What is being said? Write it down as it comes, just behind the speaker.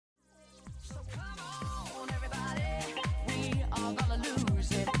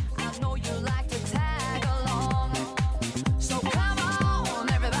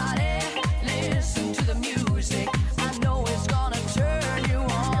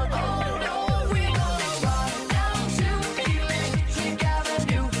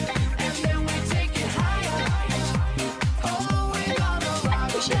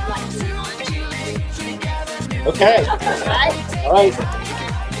Okay. All right.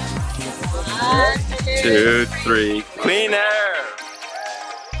 1, 2, 3. Clean air.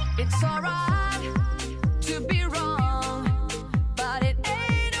 It's alright to be wrong, but it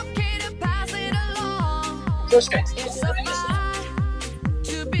ain't okay to pass it along. First guy. It's alright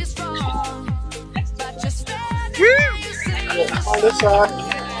to be strong, but just stand where you see. On this side,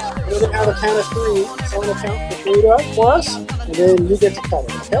 we're going to have a count of 3. Someone will count the 3 up for us, and then you get to cut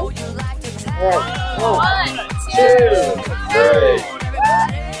it, okay? All right. 1, 2, 3.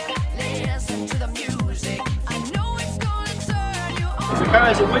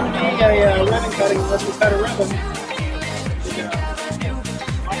 Guys, it wouldn't be a ribbon cutting unless we cut a ribbon.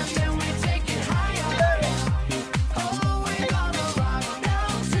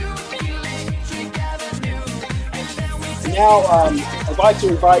 Now, I'd like to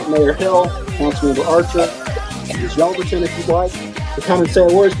invite Mayor Hill, Councilmember Archer, and Ms. Yelverton, if you'd like, to come and say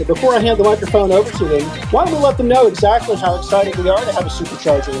words. But before I hand the microphone over to them, why don't we let them know exactly how excited we are to have a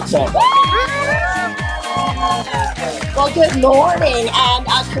supercharger in Southlake? Well, good morning, and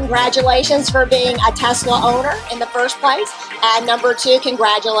congratulations for being a Tesla owner in the first place. And number 2,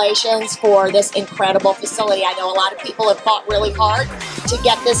 congratulations for this incredible facility. I know a lot of people have fought really hard to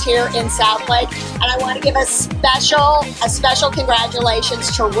get this here in Southlake, and I want to give a special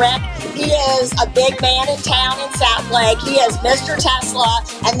congratulations to Rick. He is a big man in town in Southlake. He is Mr. Tesla,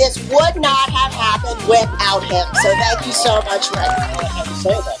 and this would not have happened without him. So thank you so much, Rick. I have to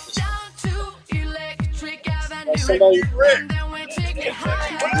say about this. Somebody, Rick. And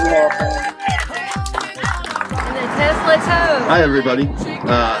the Tesla toast. Hi, everybody.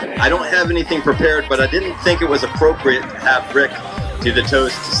 I don't have anything prepared, but I didn't think it was appropriate to have Rick do the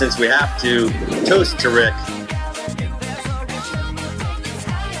toast since we have to toast to Rick.